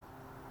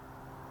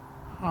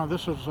Oh,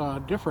 this is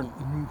different.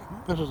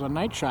 This is a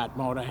night shot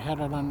mode. I had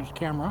it on this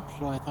camera,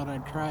 so I thought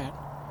I'd try it.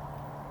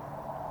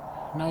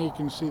 Now you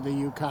can see the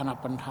Yukon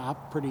up on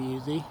top, pretty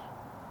easy.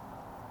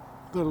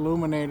 The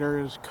illuminator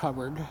is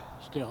covered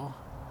still,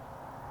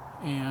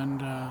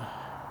 and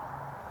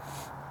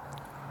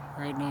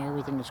right now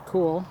everything is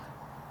cool.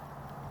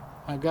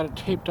 I've got it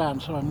taped on,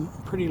 so I'm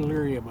pretty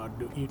leery about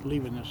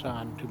leaving this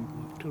on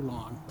too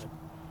long. But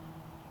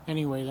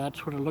anyway,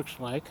 that's what it looks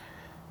like.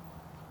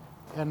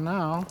 And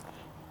now,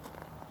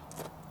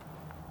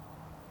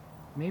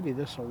 maybe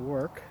this will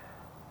work.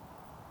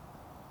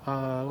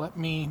 Let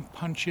me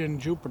punch in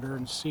Jupiter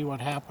and see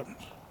what happens.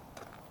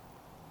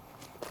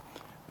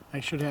 I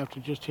should have to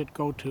just hit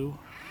GoTo.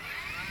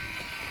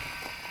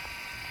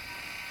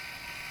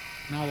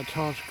 Now the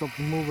telescope's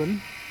moving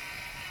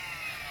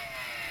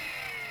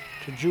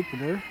to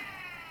Jupiter,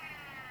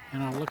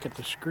 and I'll look at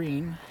the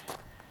screen.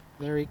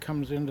 There he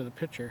comes into the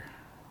picture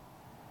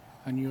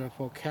on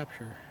UFO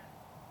capture.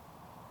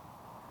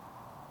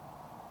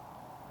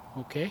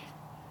 Okay,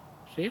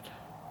 see it?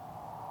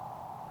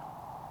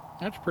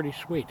 That's pretty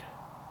sweet.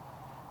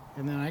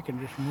 And then I can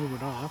just move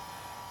it off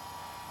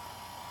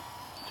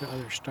to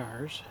other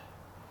stars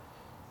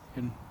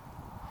and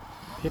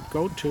hit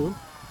GoTo,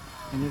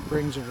 and it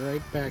brings it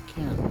right back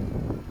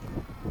in.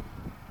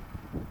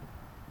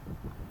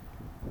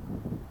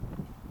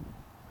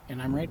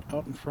 And I'm right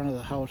out in front of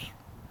the house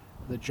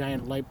with a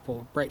giant light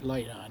pole, bright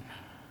light on.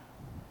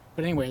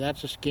 But anyway,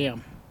 that's a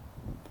scam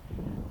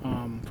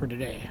for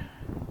today.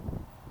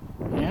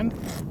 And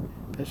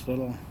this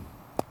little,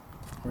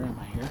 where am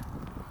I here?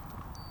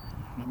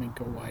 Let me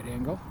go wide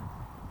angle.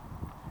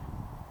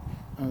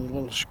 The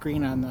little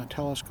screen on the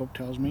telescope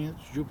tells me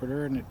it's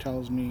Jupiter, and it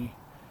tells me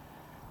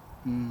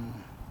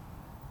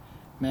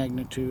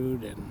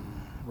magnitude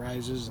and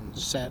rises and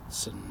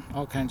sets and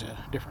all kinds of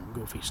different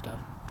goofy stuff.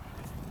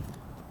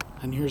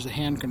 And here's the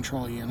hand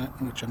control unit,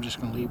 which I'm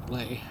just going to leave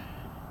lay.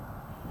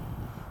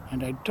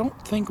 And I don't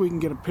think we can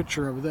get a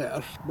picture of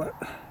this, but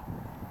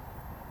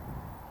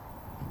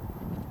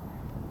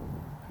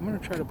I'm going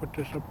to try to put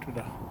this up to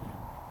the...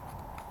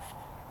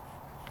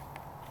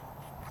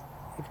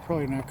 It's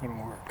probably not going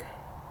to work.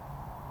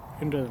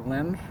 Into the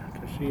lens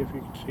to see if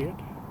you can see it.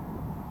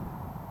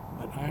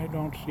 But I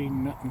don't see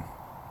nothing.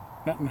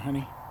 Nothing,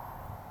 honey.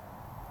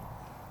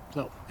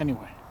 So,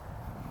 anyway.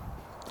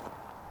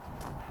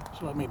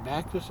 So let me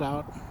back this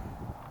out.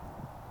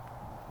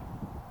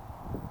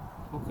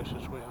 Focus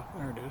this way up.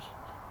 There it is.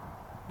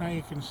 Now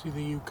you can see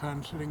the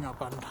Yukon sitting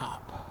up on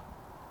top.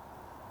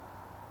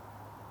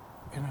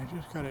 And I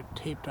just got it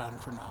taped on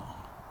for now.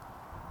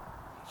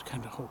 It's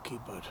kind of hokey,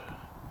 but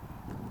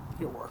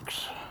it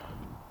works.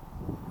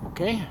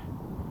 Okay?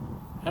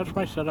 That's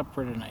my setup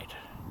for tonight.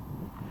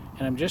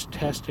 And I'm just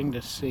testing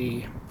to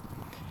see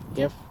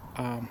if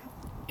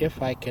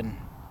I can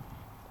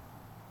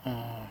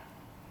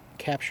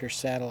capture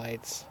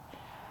satellites,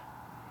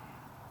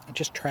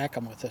 just track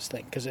them with this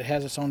thing, because it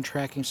has its own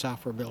tracking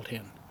software built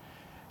in.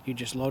 You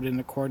just load in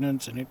the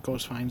coordinates and it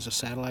goes, finds the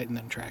satellite, and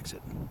then tracks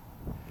it.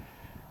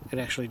 It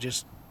actually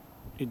just,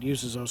 it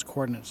uses those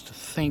coordinates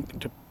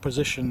to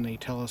position the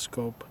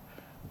telescope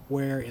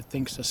where it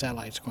thinks the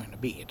satellite's going to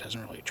be. It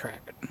doesn't really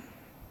track it.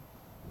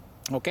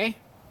 Okay?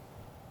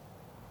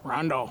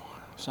 Rondo,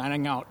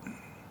 signing out.